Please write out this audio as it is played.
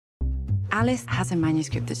Alice has a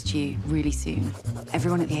manuscript that's due really soon.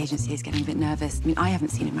 Everyone at the agency is getting a bit nervous. I mean, I haven't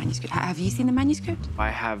seen a manuscript. Have you seen the manuscript? I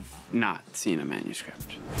have not seen a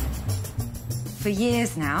manuscript. For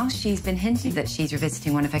years now, she's been hinting that she's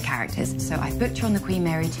revisiting one of her characters. So I booked her on the Queen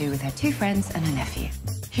Mary 2 with her 2 friends and her nephew.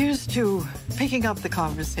 Here's to picking up the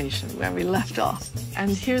conversation where we left off.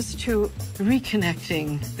 And here's to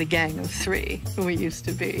reconnecting the gang of 3 who we used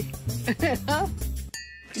to be.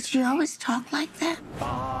 Did you always talk like that?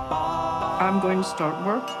 I'm going to start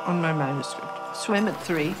work on my manuscript. Swim at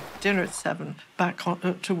 3, dinner at 7, back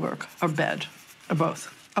on, to work, or bed, or both.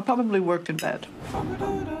 I'll probably work in bed.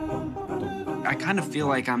 I kind of feel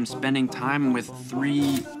like I'm spending time with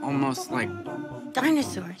 3 almost like...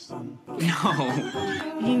 Dinosaurs.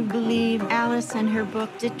 No. You believe Alice and her book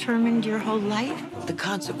determined your whole life? The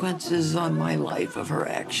consequences on my life of her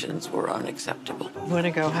actions were unacceptable. Want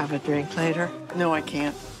to go have a drink later? No, I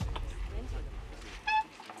can't.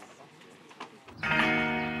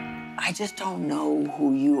 I just don't know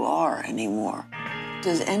who you are anymore.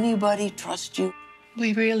 Does anybody trust you?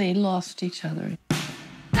 We really lost each other.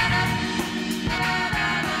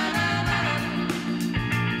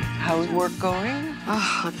 How's work going?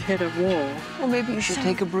 Oh, I've hit a wall. Well, maybe you should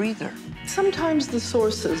take a breather. Sometimes the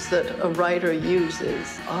sources that a writer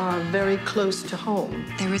uses are very close to home.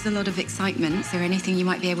 There is a lot of excitement. Is there anything you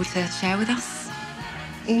might be able to share with us?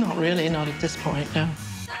 Not really, not at this point, no.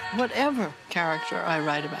 Whatever character I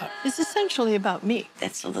write about is essentially about me.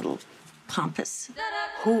 That's a little pompous.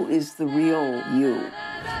 Who is the real you?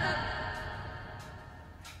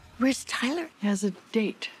 Where's Tyler? He has a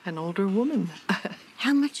date, an older woman.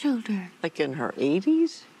 How much older? Like in her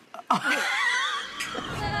 80s?